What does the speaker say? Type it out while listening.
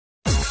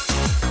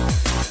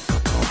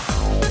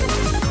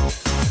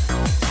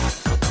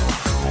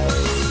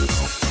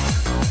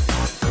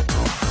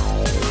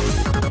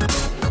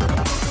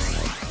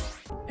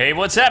Hey,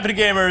 what's happening,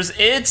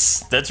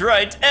 gamers? That's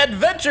right,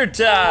 adventure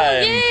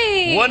time!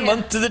 Yay! 1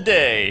 month to the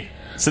day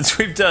since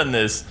we've done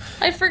this.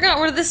 I forgot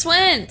where this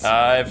went.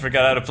 I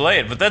forgot how to play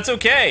it, but that's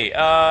okay.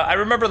 I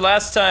remember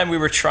last time we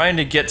were trying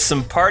to get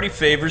some party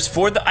favors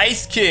for the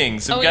Ice King,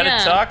 so we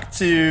gotta talk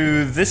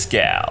to this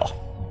gal.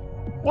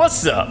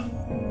 What's up?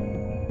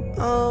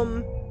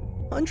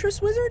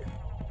 Huntress Wizard?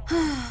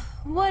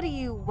 What do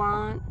you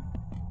want?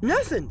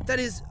 Nothing. That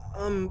is,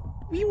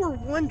 we were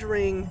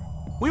wondering...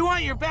 We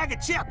want your bag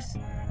of chips.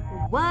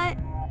 What?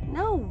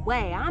 No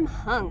way, I'm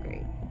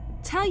hungry.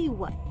 Tell you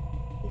what,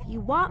 if you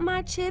want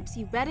my chips,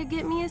 you better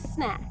get me a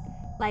snack.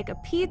 Like a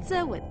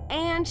pizza with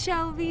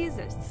anchovies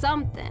or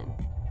something.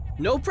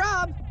 No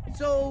prob.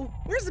 So,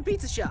 where's the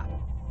pizza shop?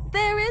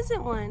 There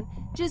isn't one.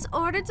 Just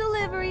order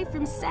delivery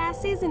from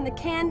Sassy's in the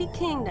Candy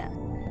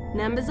Kingdom.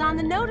 Numbers on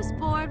the notice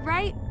board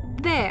right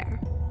there.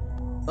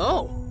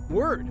 Oh,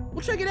 word.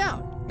 We'll check it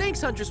out.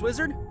 Thanks, Huntress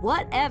Wizard.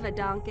 Whatever,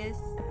 Donkus.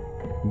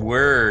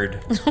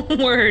 Word.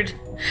 Word.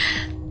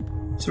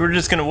 So we're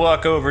just gonna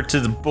walk over to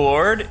the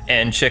board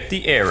and check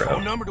the arrow.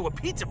 Phone number to a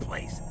pizza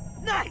place.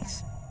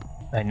 Nice.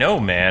 I know,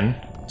 man.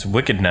 It's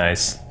wicked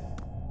nice.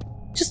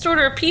 Just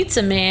order a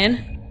pizza,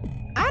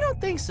 man. I don't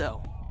think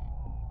so.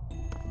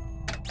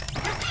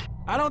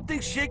 I don't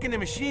think shaking the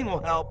machine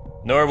will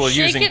help. Nor will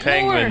Shake using it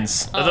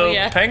penguins. more. Although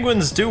yeah.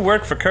 penguins do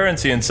work for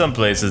currency in some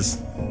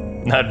places.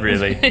 Not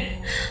really.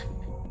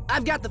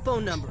 I've got the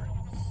phone number,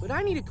 but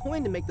I need a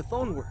coin to make the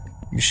phone work.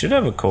 You should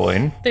have a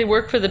coin. They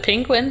work for the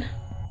penguin.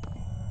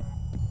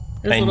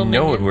 Those I know little it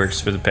minions. works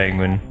for the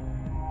penguin.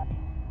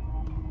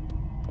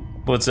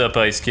 What's up,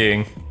 Ice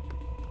King?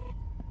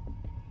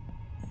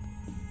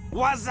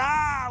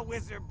 Wazza,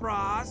 Wizard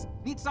Bros.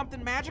 Need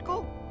something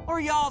magical?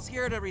 Or y'all's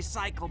here to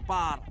recycle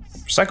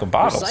bottles? Recycle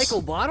bottles.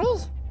 Recycle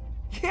bottles?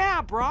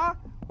 Yeah, brah.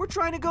 We're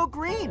trying to go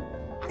green.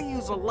 I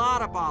use a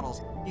lot of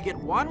bottles. You get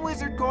 1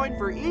 wizard coin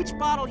for each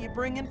bottle you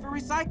bring in for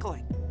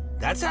recycling.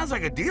 That sounds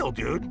like a deal,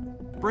 dude.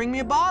 Bring me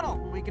a bottle,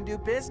 and we can do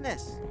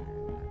business.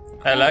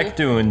 I like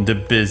doing the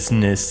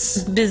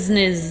business.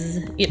 Business.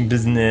 Yep.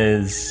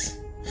 Business.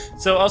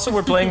 So also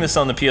we're playing this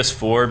on the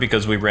PS4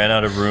 because we ran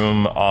out of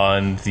room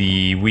on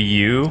the Wii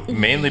U,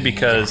 mainly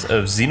because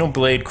of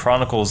Xenoblade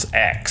Chronicles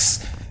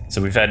X.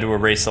 So we've had to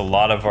erase a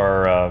lot of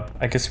our,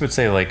 I guess you would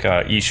say like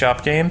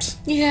eShop games.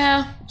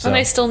 Yeah, So- and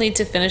I still need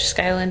to finish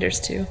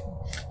Skylanders too.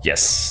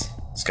 Yes,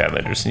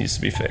 Skylanders needs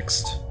to be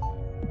fixed.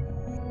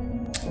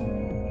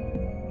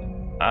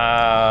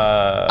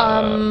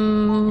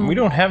 We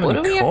don't have any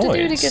What do we have to do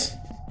to coins.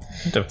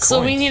 get?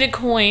 So we need a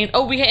coin.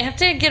 Oh, we have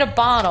to get a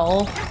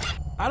bottle.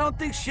 I don't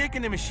think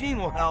shaking the machine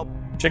will help.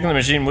 Checking the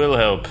machine will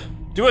help.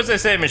 Do as I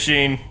say,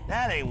 machine.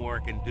 That ain't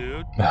working,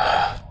 dude.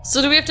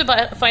 So do we have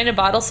to find a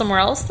bottle somewhere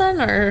else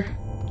then, or?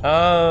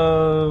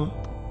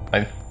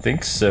 I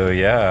think so,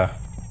 yeah.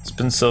 It's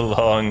been so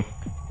long.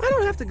 I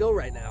don't have to go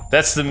right now.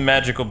 That's the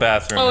magical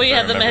bathroom. Oh if I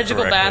yeah, the remember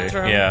magical correctly.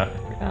 bathroom. Yeah.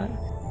 Forgot.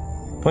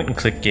 Point and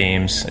click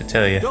games, I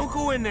tell you. Don't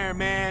go in there,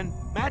 man.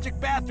 Magic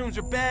bathrooms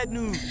are bad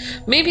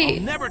news. Maybe. I'll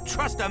never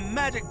trust a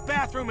magic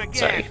bathroom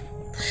again.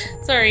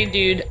 Sorry,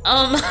 dude.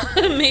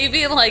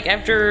 Maybe like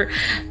after,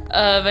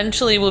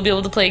 eventually we'll be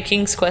able to play a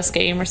King's Quest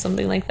game or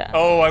something like that.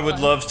 Oh, I would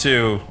love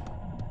to.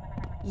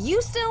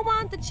 You still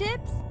want the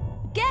chips?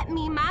 Get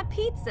me my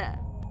pizza.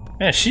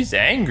 Man, she's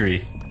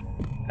angry.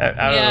 Out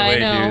Yeah, of the I way,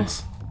 know.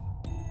 dudes.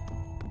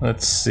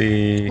 Let's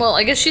see. Well,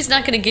 I guess she's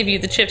not going to give you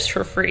the chips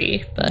for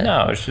free, but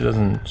No, she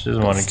doesn't want to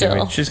give me.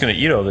 still. She's gonna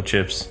eat all the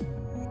chips.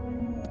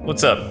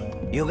 What's up?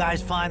 You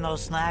guys find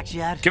those snacks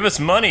yet? Give us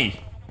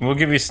money. And we'll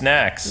give you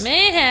snacks.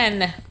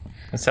 man.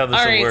 That's how this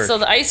All will right, work. so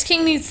the Ice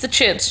King needs the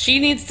chips. She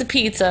needs the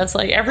pizza. It's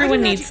like Why everyone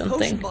do needs magic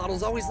potion something.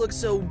 bottles always look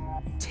so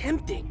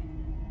tempting.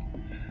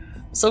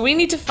 So we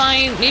need to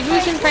find. Maybe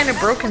we can find a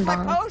broken My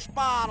bottle. Posh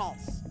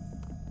bottles.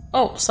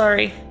 Oh,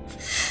 sorry.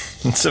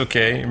 It's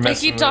okay. You're I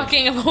messing keep with-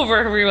 talking over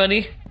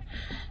everybody.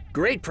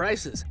 Great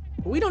prices.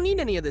 We don't need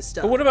any of this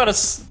stuff. But what about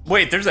us?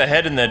 Wait, there's a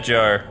head in that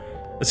jar.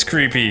 That's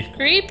creepy.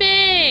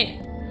 Creepy.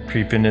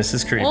 Creepiness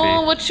is creepy.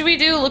 Well, what should we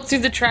do? Look through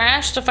the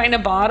trash to find a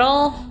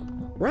bottle?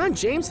 Ron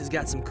James has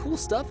got some cool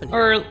stuff in here.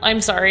 Or,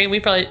 I'm sorry, we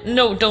probably...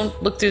 No,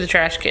 don't look through the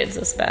trash, kids.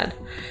 That's bad.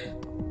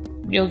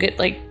 You'll get,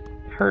 like,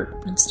 hurt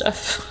and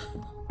stuff.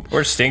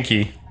 Or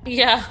stinky.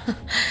 Yeah.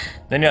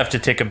 Then you have to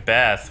take a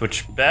bath,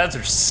 which baths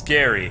are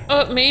scary.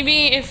 Oh,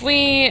 maybe if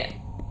we...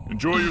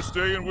 Enjoy your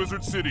stay in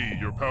Wizard City,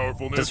 your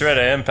powerfulness. That's right,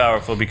 I am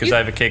powerful because I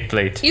have a cake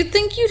plate. You'd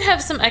think you'd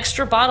have some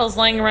extra bottles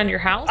lying around your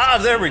house? Ah,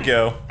 there we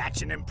go.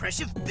 That's an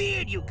impressive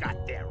beard you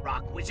got there,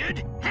 Rock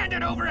Wizard. Hand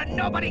it over and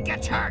nobody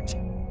gets hurt.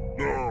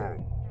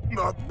 No,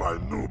 not my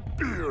new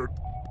beard.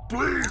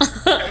 Please,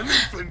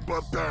 anything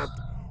but that.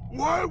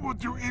 Why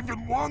would you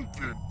even want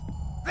it?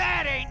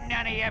 That ain't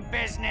none of your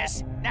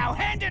business. Now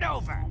hand it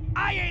over.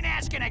 I ain't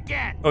asking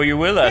again. Oh, you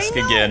will ask Hey,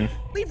 no! again.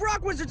 Leave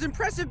Rock Wizard's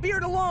impressive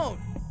beard alone.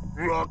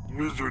 Rock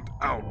Wizard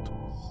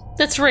out.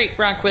 That's right,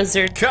 Rock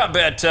Wizard.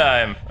 Combat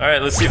time. All right,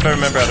 let's see if I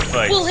remember how to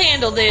fight. We'll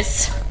handle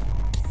this.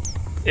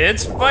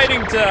 It's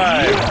fighting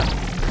time.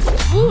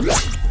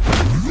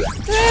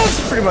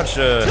 It's pretty much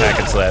a hack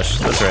and slash.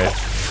 That's right.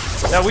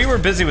 Now, we were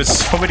busy with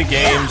so many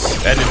games,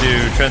 had to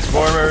do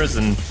Transformers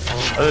and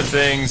other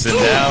things, and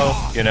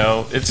now, you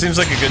know, it seems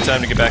like a good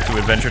time to get back to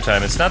Adventure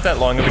Time. It's not that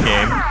long of a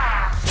game.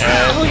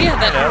 And, Oh yeah,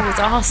 that was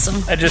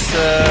awesome. I just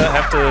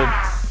have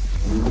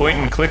to point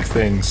and click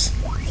things.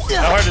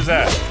 How hard is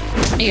that?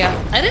 Yeah,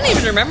 I didn't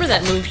even remember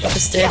that move you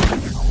just did.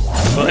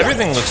 Well,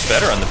 everything looks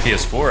better on the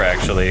PS4,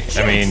 actually.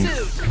 I mean,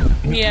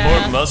 Yeah.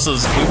 more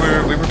muscles.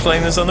 We were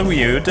playing this on the Wii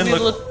U. It didn't We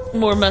look look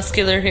more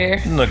muscular here.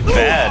 didn't look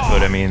bad,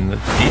 but I mean, the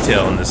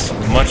detail in this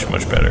is much,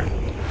 much better.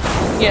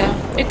 Yeah,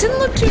 it didn't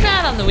look too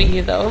bad on the Wii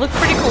U though. It looked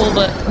pretty cool,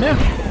 but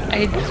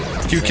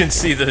You can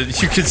see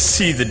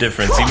the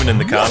difference even in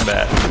the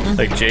combat.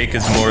 Like Jake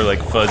is more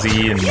like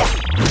fuzzy, and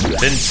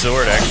Finn's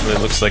sword actually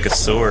looks like a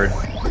sword.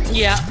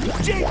 yeah.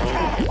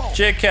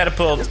 Jake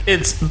Catapult,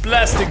 it's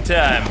blasting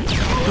time.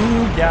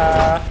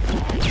 Booyah!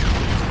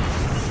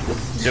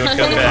 Don't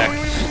come back.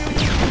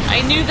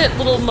 I knew that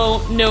little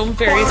gnome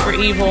fairies were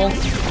evil,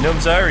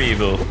 Gnomes are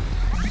evil,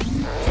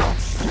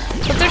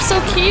 but they're so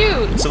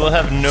cute. so we'll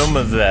have gnome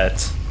of that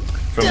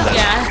from that.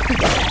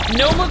 Yeah,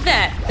 gnome of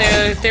that.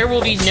 There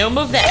will be gnome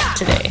of that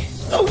today.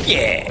 Oh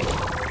yeah!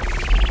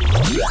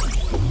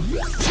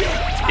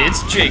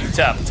 It's Jake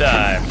Top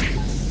time.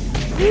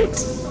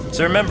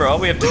 So remember, all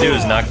we have to do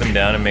is knock them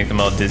down and make them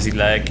all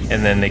dizzy-like,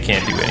 and then they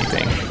can't do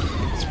anything.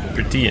 It's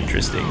pretty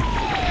interesting.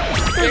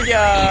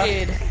 Yeah.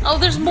 Defeated. Oh,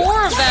 there's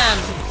more of them.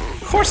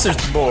 Of course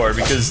there's more,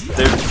 because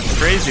they're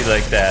crazy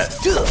like that.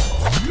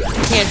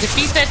 Yeah,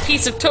 defeat that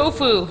piece of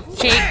tofu,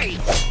 Jake.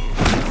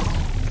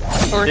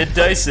 Or It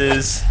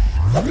dices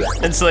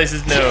and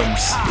slices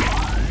gnomes.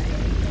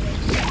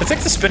 I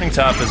think the spinning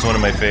top is one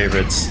of my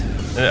favorites.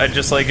 I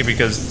just like it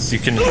because you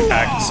can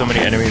attack so many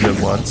enemies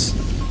at once.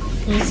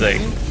 It's like,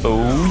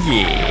 oh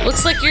yeah.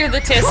 looks like you're the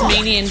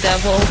Tasmanian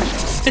devil.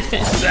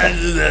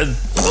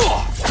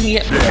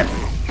 Yep.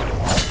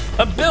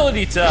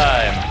 Ability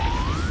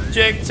time!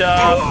 Jake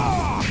Top!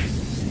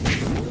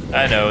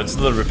 I know, it's a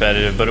little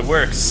repetitive, but it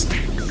works.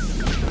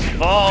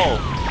 Fall!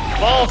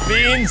 Fall,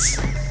 fiends!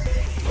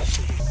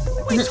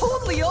 We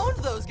totally owned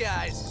those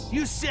guys.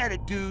 You said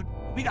it, dude.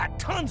 We got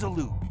tons of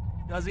loot.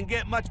 Doesn't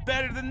get much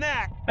better than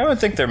that. I would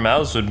think their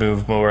mouths would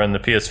move more on the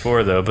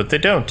PS4, though, but they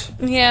don't.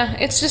 Yeah,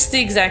 it's just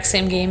the exact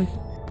same game.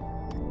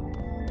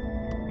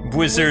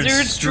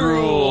 Wizard's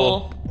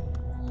Drool!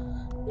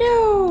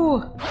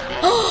 No!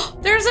 Oh,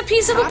 there's a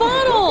piece of a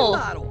bottle!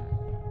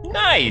 Bottle.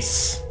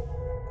 Nice!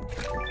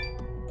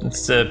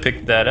 Let's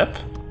pick that up.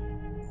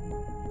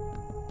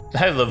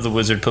 I love the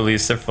wizard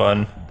police, they're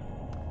fun.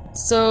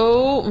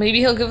 So, maybe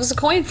he'll give us a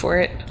coin for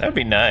it. That would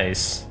be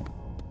nice.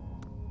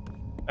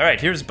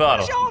 Alright, here's a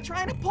bottle. What y'all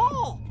trying to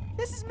pull?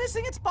 This is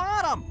missing its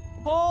bottom.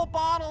 Pull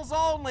bottles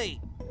only.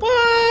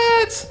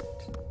 What?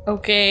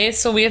 Okay,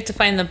 so we have to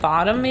find the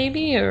bottom,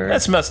 maybe, or?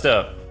 That's messed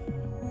up.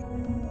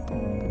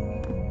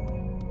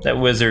 That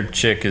wizard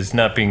chick is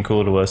not being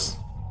cool to us.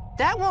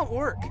 That won't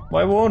work.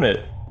 Why won't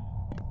it?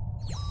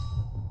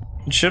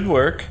 It should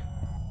work.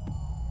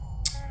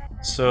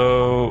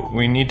 So,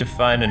 we need to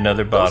find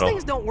another Those bottle.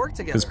 things don't work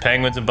together. Because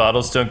penguins and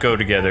bottles don't go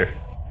together.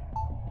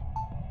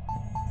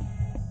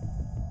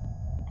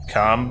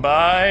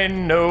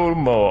 Combine no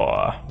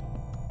more.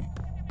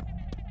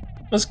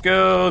 Let's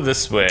go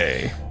this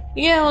way.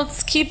 Yeah,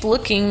 let's keep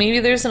looking. Maybe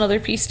there's another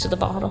piece to the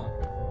bottle.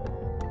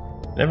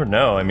 Never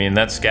know. I mean,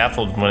 that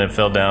scaffold, when it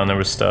fell down, there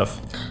was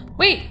stuff.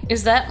 Wait,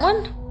 is that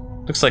one?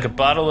 Looks like a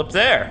bottle up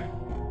there.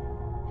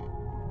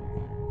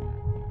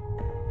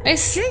 I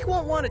see. Jake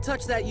won't want to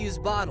touch that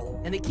used bottle,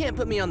 and he can't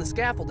put me on the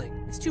scaffolding.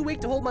 It's too weak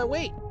to hold my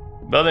weight.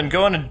 Well, then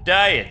go on a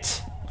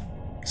diet.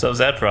 Solves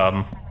that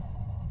problem.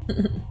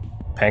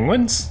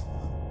 Penguins?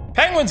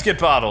 Penguins get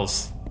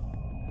bottles!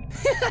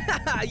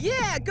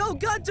 Yeah, go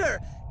Gunter!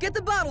 Get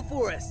the bottle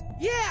for us.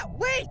 Yeah,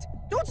 wait!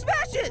 Don't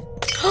smash it!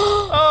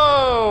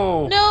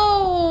 Oh! No!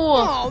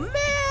 Oh,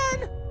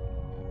 man!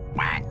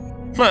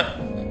 Huh.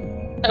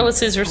 That was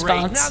his Great,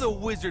 response. now the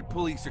wizard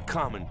police are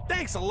coming.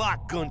 Thanks a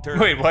lot, Gunter.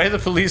 Wait, why are the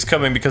police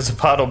coming because the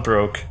bottle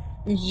broke?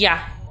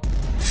 Yeah,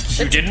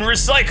 You didn't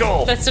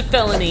recycle! that's a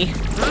felony.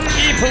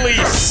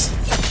 E-police!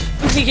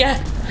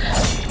 Yeah,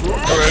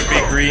 Or it'd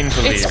be green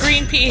police. it's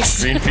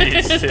Greenpeace.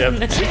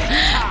 Greenpeace,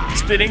 yep.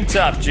 Spinning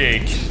top,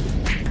 Jake.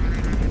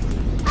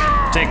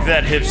 Take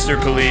that, hipster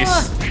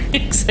police.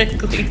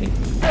 Exactly.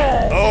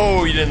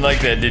 Oh, you didn't like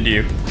that, did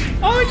you?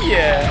 Oh,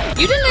 yeah.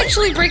 You didn't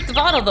actually break the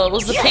bottle, though. It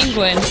was the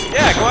penguin.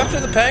 Yeah, go after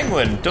the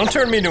penguin. Don't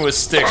turn me into a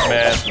stick,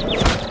 man.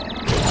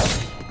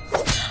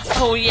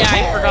 Oh, yeah,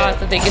 I forgot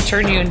that they could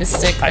turn you into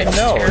stick. I That's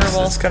know,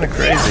 terrible. it's kind of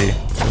crazy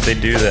that they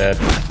do that.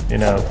 You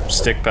know,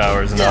 stick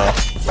powers and all.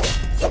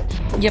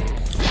 Yep.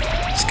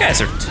 These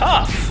guys are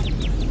tough.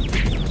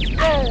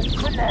 No,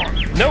 come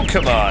on. No,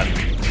 come on.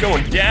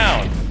 Going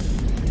down.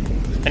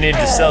 I need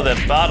to sell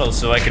that bottle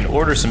so I can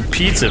order some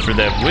pizza for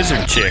that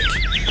wizard chick.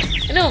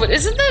 No, but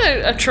isn't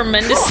that a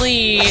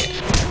tremendously,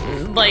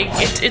 like,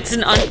 it's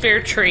an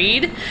unfair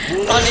trade?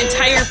 An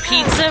entire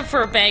pizza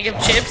for a bag of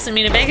chips? I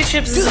mean, a bag of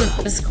chips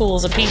isn't as cool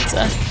as a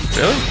pizza.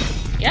 Really?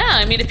 Yeah,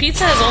 I mean, a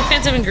pizza has all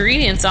kinds of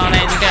ingredients on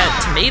it. You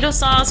got tomato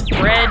sauce,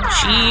 bread,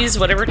 cheese,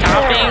 whatever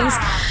toppings,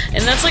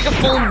 and that's like a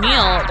full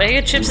meal. Bag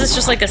of chips is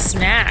just like a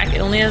snack. It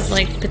only has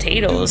like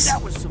potatoes.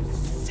 That was some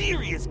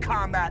serious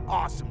combat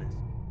awesomeness.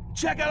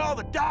 Check out all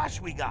the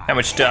dosh we got. How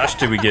much dosh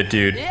did we get,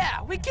 dude?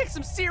 Yeah, we kicked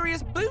some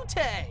serious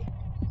booty.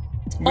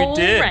 We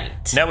did.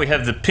 Alright. Now we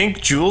have the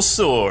pink jewel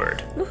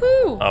sword.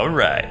 Woohoo!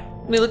 Alright.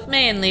 We look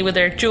manly with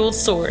our jeweled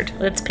sword.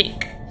 That's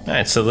pink.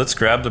 Alright, so let's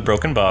grab the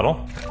broken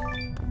bottle.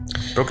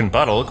 Broken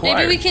bottle acquired.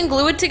 Maybe we can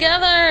glue it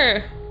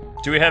together.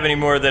 Do we have any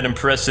more of that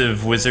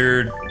impressive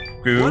wizard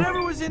goo?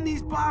 Whatever was in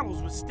these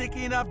bottles was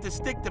sticky enough to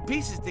stick the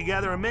pieces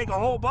together and make a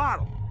whole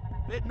bottle.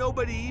 Bet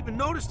nobody even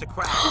noticed the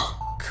crack.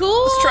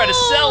 Cool. Let's try to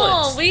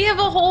sell it. We have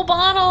a whole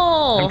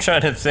bottle. I'm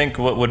trying to think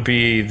what would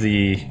be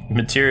the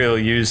material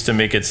used to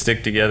make it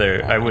stick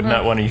together. I would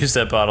not want to use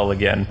that bottle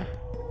again.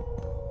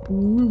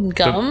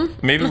 Gum.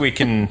 But maybe we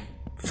can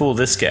fool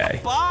this guy.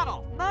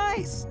 Bottle.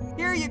 Nice.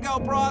 Here you go,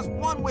 bros.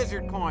 1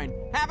 wizard coin.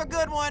 Have a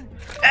good one.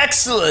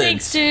 Excellent!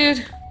 Thanks,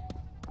 dude.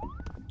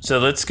 So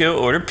let's go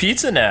order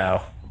pizza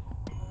now.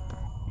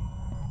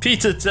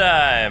 Pizza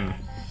time!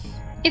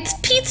 It's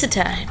pizza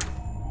time.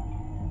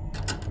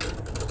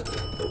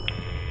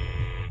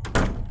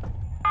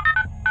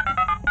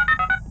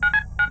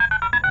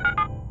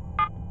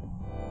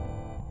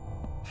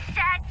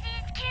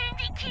 Satsy's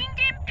Candy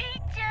Kingdom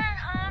Pizza,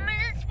 home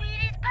of the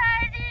sweetest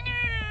pies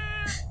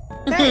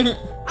in earth. Hey,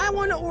 I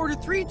want to order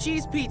 3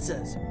 cheese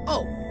pizzas.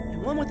 Oh,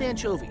 and 1 with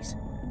anchovies.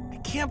 I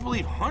can't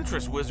believe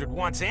Huntress Wizard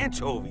wants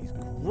anchovies.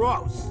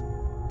 Gross.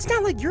 It's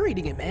not like you're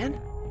eating it, man.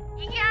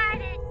 You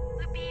got it.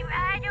 We'll be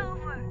right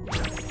over.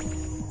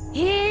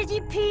 Here's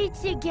your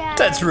pizza, guys.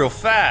 That's real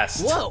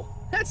fast. Whoa,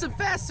 that's some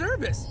fast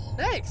service.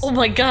 Thanks. Oh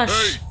my gosh.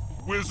 Hey,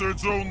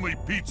 wizards only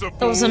pizza.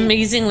 That was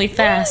amazingly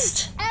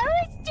fast. I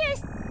was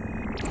just...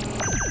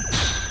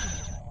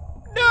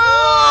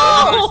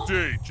 Nice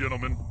day,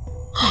 gentlemen.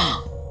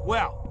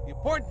 Well, the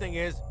important thing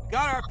is, we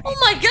got our pizza. Oh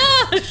my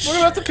gosh. What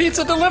about the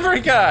pizza delivery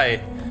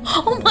guy?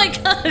 Oh my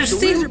gosh. The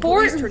wizard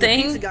police important turned the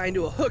pizza thing. guy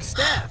into a hook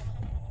staff.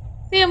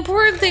 The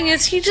important thing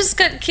is he just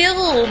got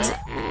killed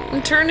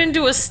and turned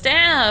into a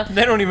staff.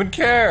 They don't even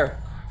care.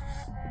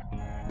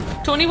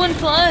 21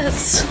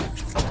 plus.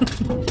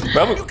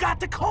 Well, You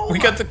got the cola. we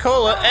got the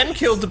cola and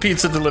killed the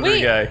pizza delivery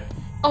Wait. guy.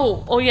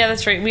 Oh yeah,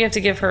 that's right. We have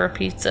to give her a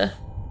pizza.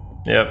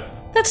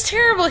 Yep. That's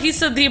terrible. He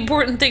said the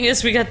important thing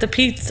is we got the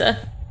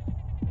pizza.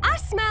 I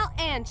smell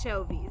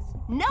anchovies.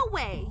 No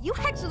way. You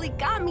actually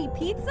got me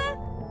pizza?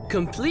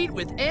 Complete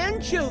with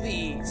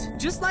anchovies,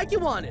 just like you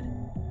wanted.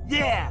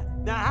 Yeah.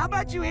 Now, how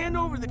about you hand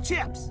over the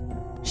chips?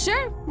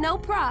 Sure, no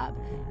prob.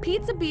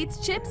 Pizza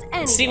beats chips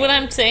any See day. what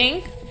I'm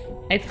saying?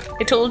 I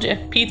told you.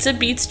 Pizza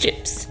beats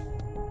chips.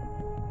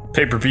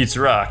 Paper beats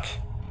rock.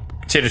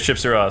 Potato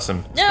chips are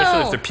awesome, especially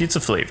No. if they're pizza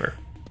flavor.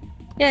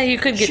 Yeah, you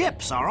could get.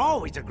 Chips are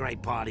always a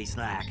great party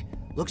snack.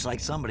 Looks like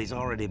somebody's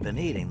already been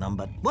eating them,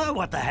 but well,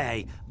 what the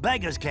hey?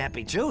 Beggars can't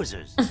be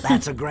choosers.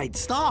 That's a great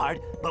start,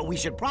 but we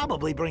should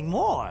probably bring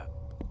more.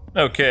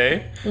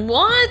 Okay.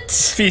 What?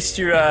 Feast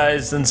your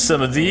eyes on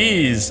some of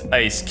these,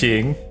 Ice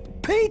King.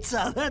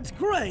 Pizza, that's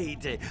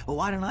great.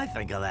 Why didn't I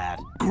think of that?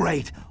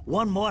 Great.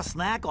 One more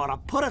snack ought to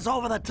put us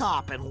over the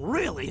top and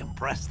really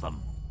impress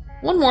them.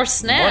 One more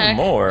snack.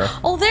 One more.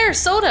 Oh, there,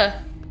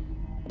 soda.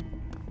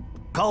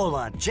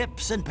 Cola,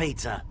 chips, and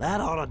pizza.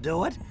 That ought to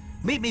do it.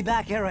 Meet me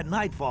back here at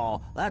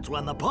nightfall. That's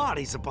when the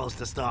party's supposed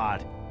to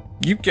start.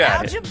 You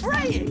got it.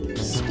 Algebraic.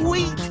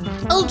 Sweet.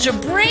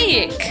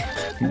 Algebraic.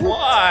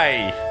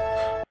 Why?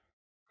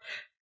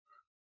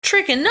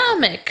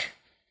 Trigonomic.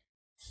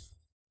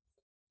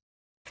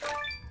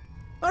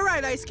 All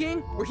right, Ice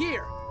King, we're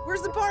here.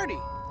 Where's the party?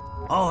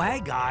 Oh, hey,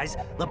 guys.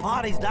 The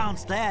party's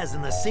downstairs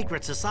in the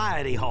secret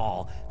society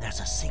hall. There's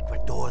a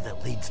secret door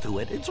that leads to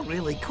it. It's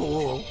really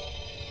cool.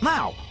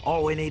 Now,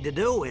 all we need to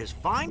do is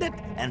find it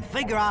and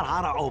figure out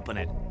how to open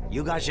it.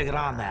 You guys should get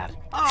on that.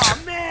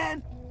 Oh,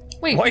 man.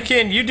 Wait, Why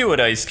can't you do it,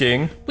 Ice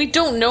King? we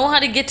don't know how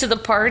to get to the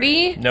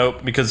party?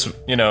 Nope, because,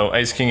 you know,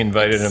 Ice King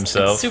invited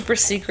himself. It's super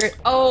secret.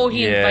 Oh,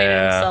 he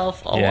invited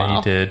himself. Oh, yeah, wow.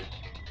 he did.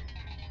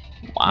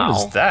 Wow.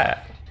 What is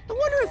that? I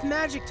wonder if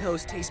magic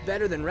toast tastes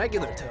better than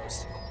regular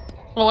toast.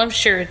 Oh, I'm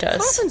sure it does.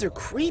 Coffins are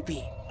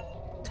creepy.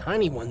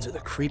 Tiny ones are the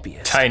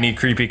creepiest. Tiny,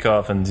 creepy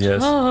coffins,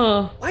 yes.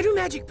 Oh, Why do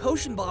magic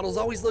potion bottles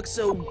always look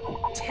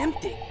so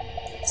tempting?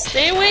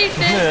 stay away,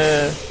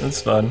 Finn.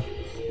 That's fun.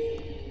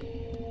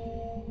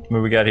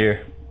 What we got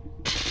here?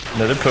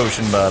 Another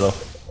potion bottle.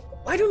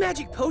 Why do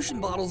magic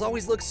potion bottles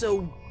always look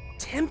so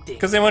tempting?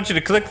 Because they want you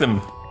to click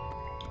them.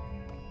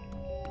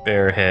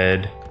 Bear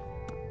head.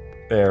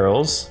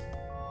 Barrels.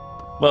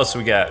 What else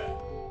we got?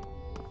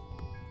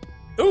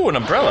 Ooh, an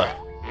umbrella.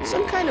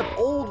 Some kind of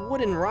old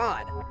wooden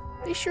rod.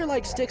 They sure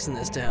like sticks in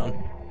this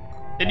town.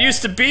 It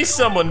used to be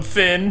someone,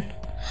 Finn.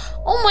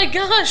 Oh my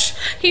gosh,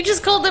 he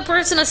just called that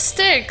person a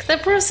stick.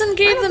 That person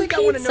gave I don't them think I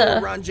want to know where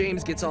pizza. Ron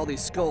James gets all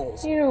these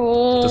skulls.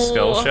 Ew. The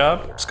skull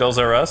shop. Skulls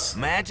are us.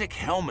 Magic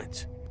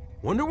helmets.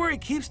 Wonder where he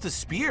keeps the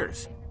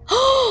spears.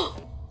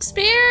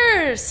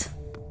 Spears.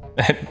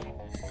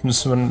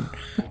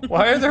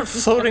 Why are there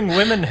floating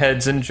women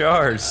heads in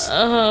jars?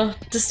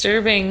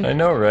 Disturbing. I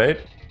know, right?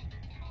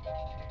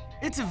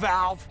 It's a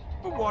valve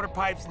for water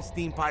pipes and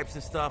steam pipes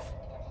and stuff.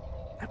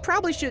 I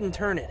probably shouldn't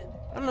turn it.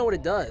 I don't know what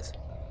it does.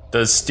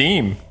 Does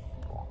steam.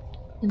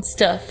 And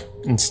stuff.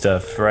 And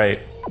stuff, right.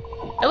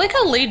 I like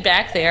how laid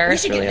back they are. We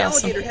It's should really get an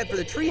awesome. alligator head for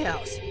the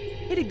treehouse.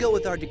 It'd go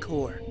with our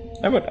decor.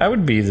 I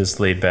would be this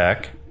laid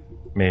back.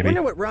 Maybe.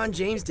 Wonder what Ron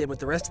James did with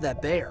the rest of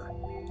that bear.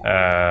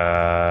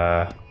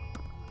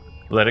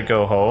 Let it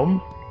go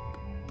home?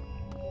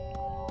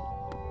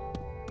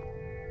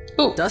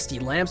 Ooh. Dusty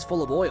lamps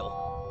full of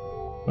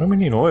oil. What do we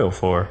need oil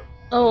for?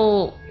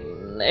 Oh,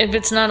 if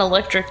it's not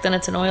electric, then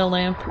it's an oil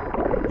lamp.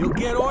 You'll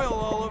get oil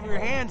all over your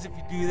hands if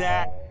you do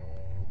that.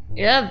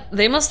 Yeah,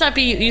 they must not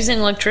be using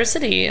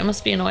electricity. It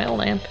must be an oil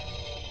lamp.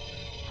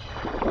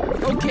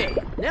 Okay,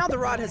 now the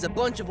rod has a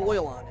bunch of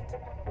oil on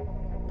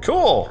it.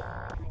 Cool.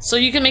 So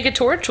you can make a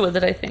torch with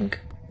it, I think.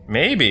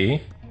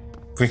 Maybe.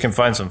 If we can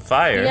find some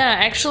fire. Yeah,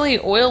 actually,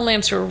 oil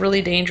lamps were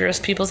really dangerous.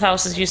 People's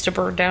houses used to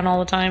burn down all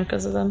the time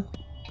because of them.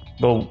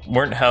 Well,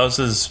 weren't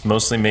houses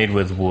mostly made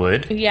with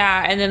wood?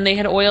 Yeah, and then they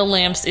had oil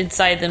lamps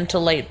inside them to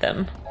light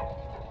them.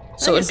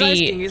 So it'd Ice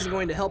be King isn't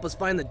going to help us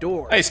find the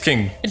door. Ice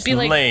King. it'd be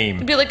like lame.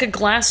 it'd be like a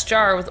glass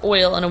jar with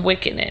oil and a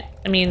wick in it.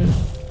 I mean,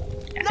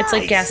 it's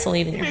like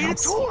gasoline in your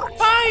house.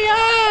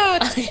 Fire!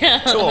 Yeah.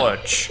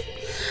 Torch.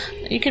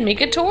 You can make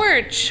a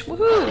torch.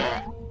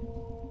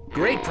 Woohoo!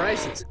 Great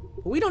prices.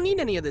 But we don't need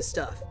any of this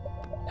stuff.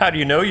 How do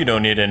you know you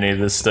don't need any of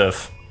this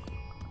stuff?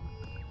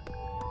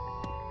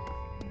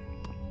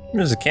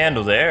 There's a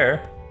candle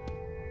there.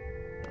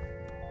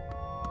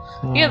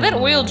 Yeah, that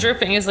oil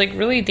dripping is like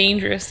really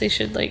dangerous. They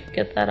should like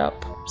get that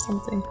up or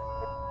something.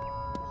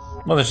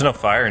 Well, there's no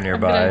fire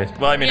nearby.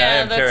 Well, I mean, I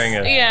am carrying a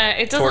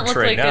it doesn't torch look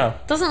right like now.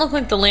 it doesn't look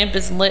like the lamp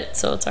is lit,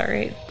 so it's all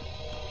right.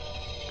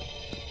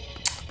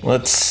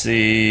 Let's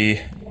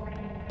see.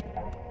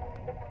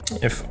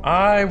 If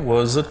I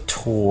was a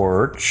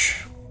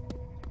torch,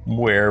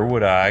 where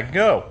would I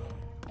go?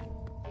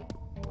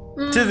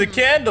 To the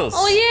candles.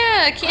 Oh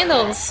yeah,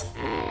 candles.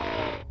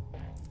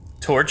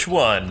 Torch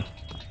 1.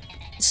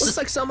 Looks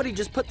like somebody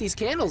just put these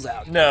candles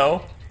out.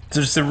 No,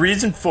 there's a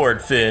reason for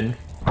it, Finn.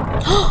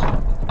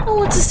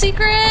 Oh, it's a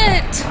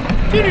secret.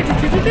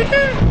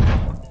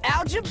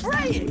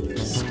 Algebraic!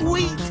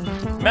 Sweet!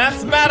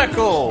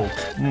 Mathematical.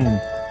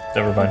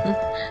 Never mind.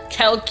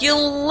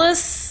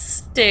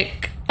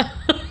 Calculistic.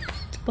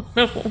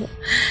 I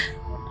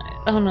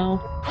don't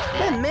know.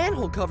 That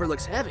manhole cover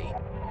looks heavy.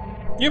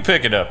 You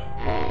pick it up.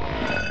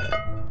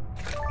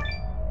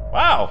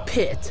 Wow.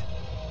 Pit.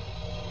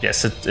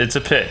 Yes, it's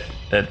a pit.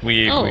 That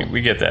we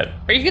get that.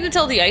 Are you gonna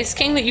tell the Ice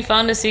King that you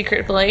found a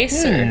secret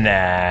place? Or?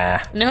 Nah.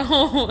 No.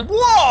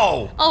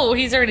 Whoa! Oh,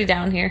 he's already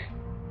down here.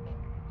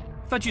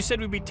 Thought you said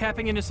we'd be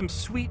tapping into some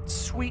sweet,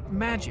 sweet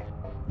magic.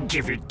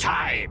 Give it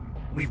time.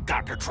 We've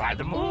got to try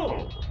them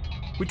all.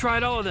 We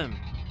tried all of them,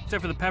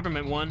 except for the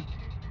peppermint one.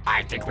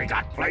 I think we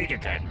got played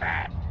again,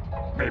 man.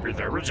 Maybe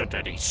there isn't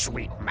any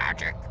sweet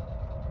magic.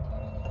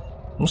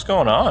 What's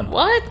going on?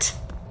 What?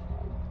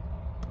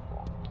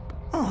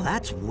 Oh,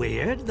 that's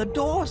weird. The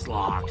door's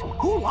locked.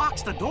 Who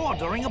locks the door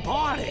during a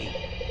party?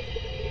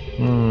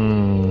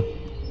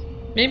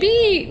 Maybe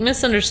he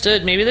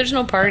misunderstood. Maybe there's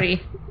no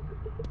party.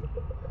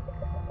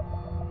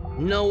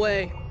 No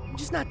way. I'm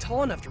just not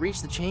tall enough to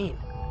reach the chain.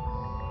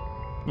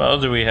 Well,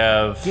 do we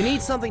have... You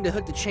need something to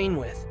hook the chain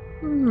with.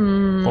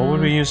 What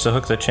would we use to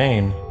hook the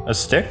chain? A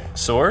stick?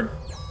 Sword?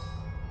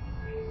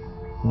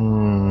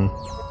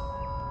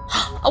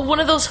 Oh, one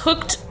of those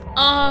hooked,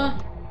 What?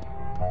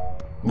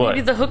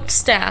 maybe the hooked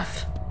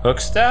staff. Hook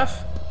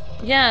staff?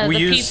 Yeah, We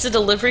the used- pizza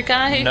delivery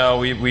guy. No,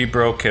 we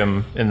broke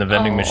him in the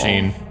vending Oh.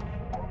 machine.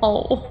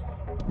 Oh.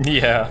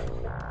 Yeah.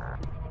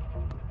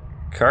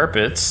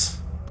 Carpets.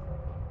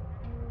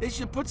 They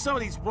should put some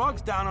of these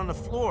rugs down on the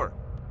floor.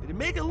 It'd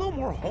make it a little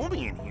more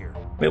homey in here.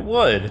 It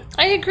would.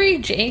 I agree,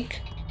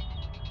 Jake.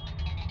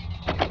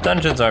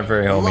 Dungeons aren't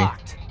very homey.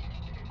 Locked.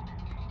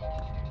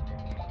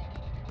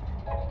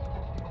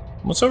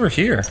 What's over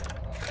here?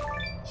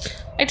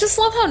 I just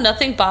love how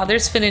nothing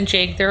bothers Finn and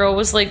Jake. They're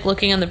always like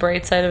looking on the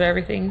bright side of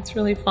everything. It's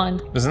really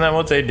fun. Isn't that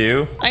what they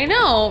do? I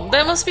know.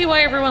 That must be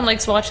why everyone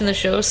likes watching the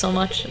show so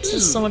much. It's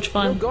just so much No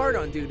fun. guard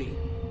on duty.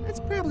 That's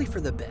probably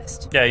for the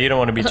best. Yeah, you don't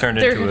want to be turned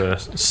They're- into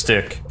a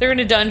stick. They're in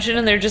a dungeon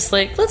and they're just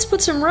like, let's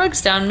put some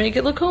rugs down and make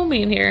it look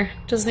homey in here.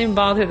 Doesn't even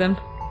bother them.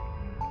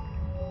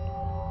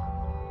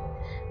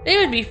 They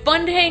would be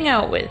fun to hang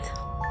out with.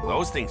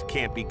 Those things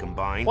can't be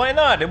combined. Why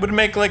not? It would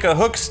make like a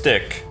hook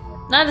stick.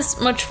 Not as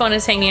much fun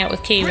as hanging out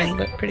with Caven,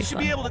 but pretty Should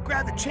fun. be able to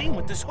grab the chain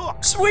with this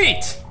hook.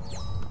 Sweet!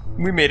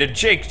 We made a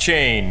Jake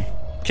chain.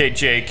 Okay,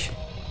 Jake.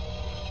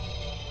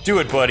 Do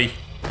it, buddy.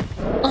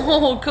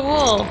 Oh,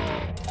 cool.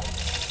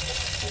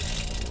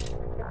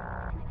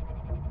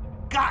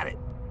 Got it.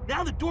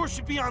 Now the door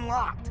should be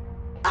unlocked.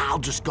 I'll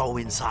just go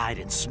inside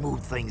and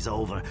smooth things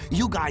over.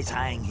 You guys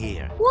hang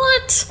here.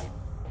 What?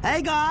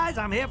 Hey guys,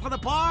 I'm here for the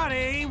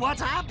party.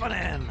 What's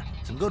happening?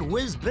 Some good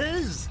whiz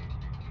biz?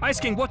 Ice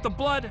King, what the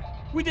blood?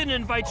 We didn't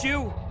invite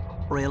you.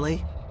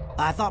 Really?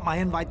 I thought my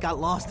invite got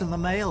lost in the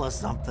mail or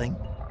something.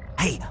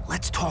 Hey,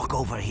 let's talk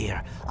over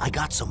here. I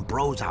got some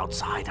bros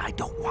outside. I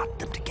don't want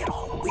them to get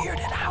all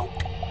weirded out.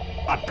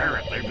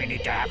 Apparently, we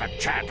need to have a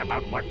chat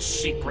about what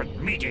secret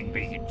meeting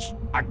means.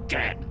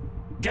 Again.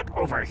 Get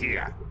over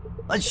here.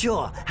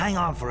 Sure, hang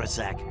on for a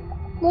sec.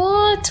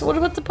 What? What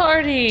about the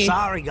party?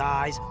 Sorry,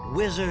 guys.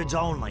 Wizards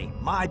only.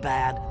 My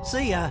bad.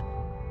 See ya.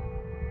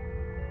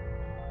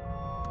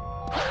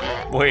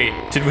 Wait,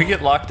 did we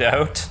get locked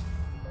out?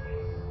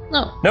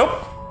 No.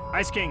 Nope.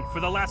 Ice King, for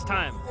the last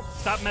time,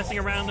 stop messing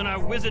around in our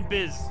wizard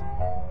biz.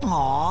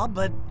 Aw,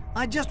 but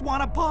I just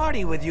want to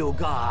party with you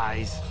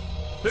guys.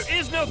 There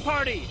is no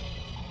party!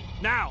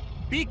 Now,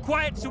 be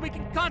quiet so we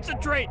can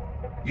concentrate!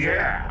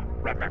 Yeah,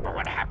 remember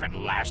what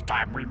happened last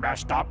time we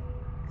messed up?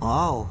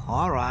 Oh,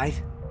 all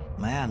right.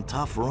 Man,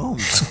 tough room.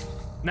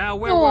 Now,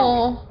 where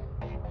were we?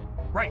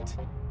 Right.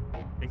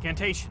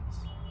 Incantations.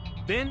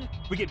 Then,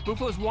 we get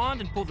Bufo's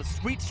wand and pull the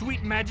sweet,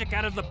 sweet magic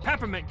out of the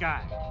peppermint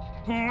guy.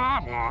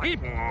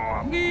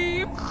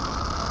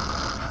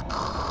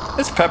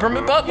 It's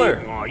Peppermint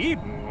Butler. He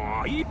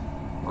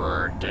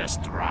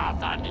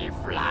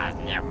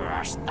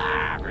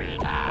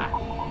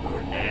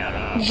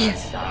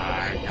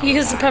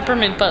is a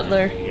Peppermint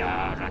Butler.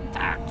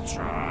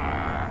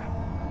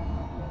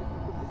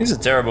 He's a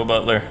terrible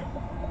butler.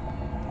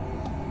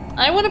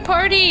 I want to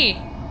party.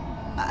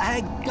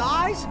 Hey,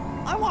 guys,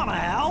 I want to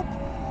help.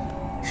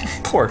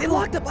 Poor. They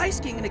locked up Ice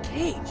King in a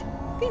cage.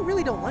 They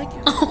really don't like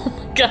him. Oh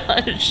my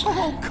gosh.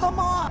 Oh, come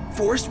on.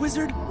 Forest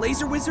Wizard,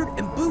 Laser Wizard,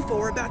 and Bufo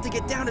are about to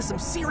get down to some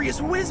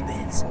serious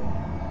whiz-biz.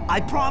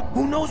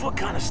 Who knows what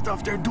kind of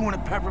stuff they're doing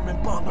at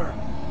Peppermint Butler?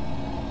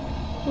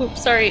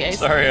 Oops, sorry, Ice.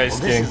 Sorry, Ice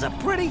Well, King. this is a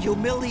pretty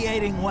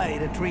humiliating way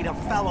to treat a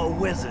fellow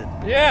wizard.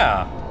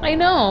 Yeah. I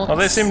know. Well,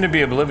 they seem to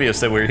be oblivious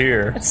that we're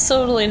here. It's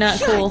totally not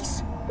cool.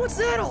 Yikes! What's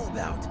that all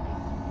about?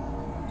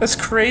 That's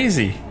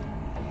crazy.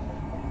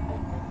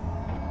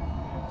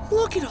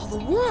 Look at all the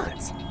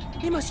wands.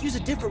 They must use a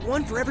different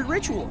one for every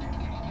ritual.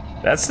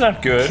 That's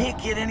not good. Can't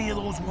get any of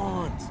those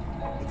wands.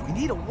 If we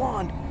need a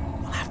wand,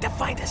 we'll have to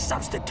find a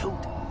substitute.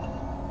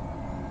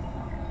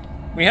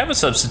 We have a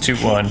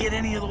substitute one. Can't get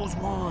any of those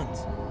wands.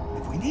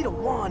 If we need a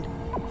wand,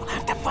 we'll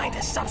have to find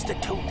a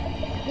substitute.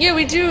 Yeah,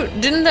 we do.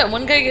 Didn't that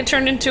one guy get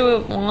turned into a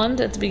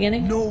wand at the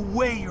beginning? No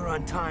way you're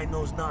untying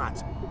those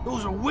knots.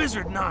 Those are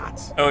wizard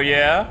knots. Oh,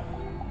 yeah?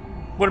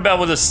 What about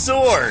with a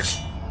sword?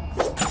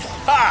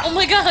 Ha! Oh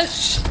my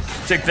gosh!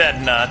 Take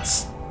that,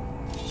 nuts.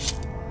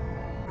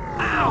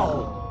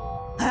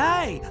 Ow!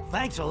 Hey,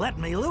 thanks for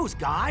letting me loose,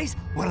 guys.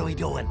 What are we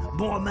doing?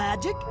 More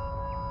magic?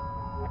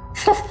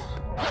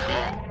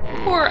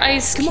 Poor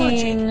Ice Come on,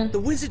 King. Jake. The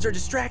wizards are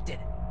distracted.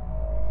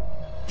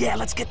 Yeah,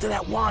 let's get to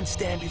that wand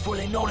stand before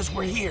they notice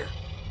we're here.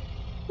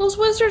 Those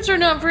wizards are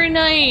not very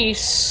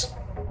nice.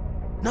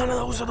 None of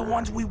those are the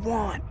ones we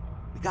want.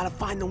 We gotta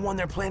find the one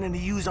they're planning to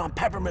use on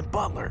Peppermint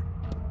Butler.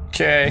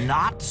 Okay.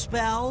 Not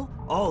spell?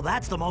 Oh,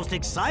 that's the most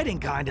exciting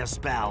kind of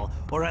spell.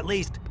 Or at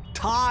least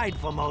tied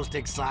for most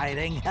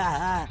exciting.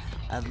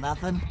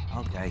 Nothing?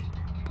 Okay.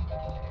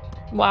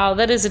 Wow,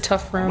 that is a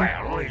tough room.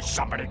 Well, is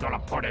somebody gonna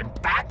put him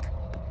back?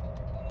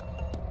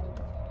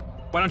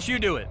 Why don't you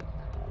do it?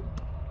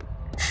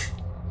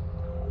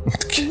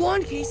 The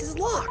wand case is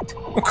locked.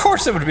 Of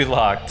course it would be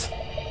locked.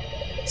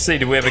 See,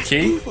 do we have a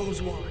key?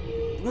 Bufo's wand,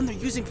 the one they're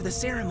using for the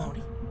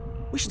ceremony.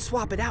 We should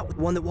swap it out with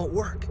one that won't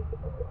work.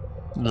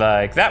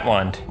 Like that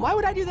one. Why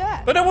would I do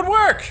that? But it would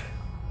work.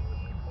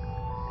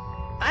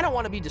 I don't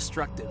want to be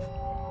destructive.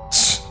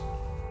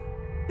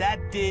 That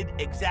did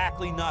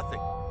exactly nothing.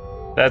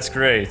 That's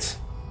great.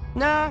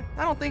 Nah,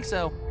 I don't think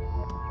so.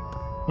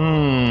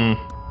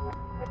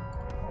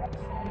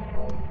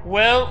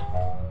 Well,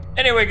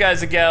 anyway,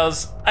 guys and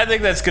gals, I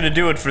think that's gonna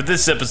do it for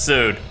this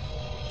episode.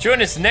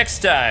 Join us next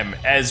time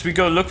as we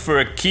go look for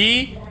a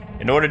key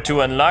in order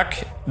to unlock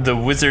the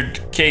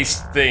wizard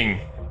case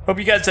thing. Hope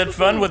you guys had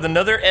fun with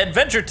another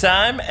adventure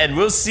time, and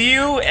we'll see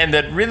you and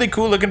that really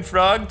cool looking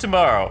frog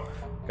tomorrow.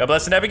 God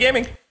bless and happy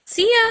gaming.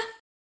 See ya!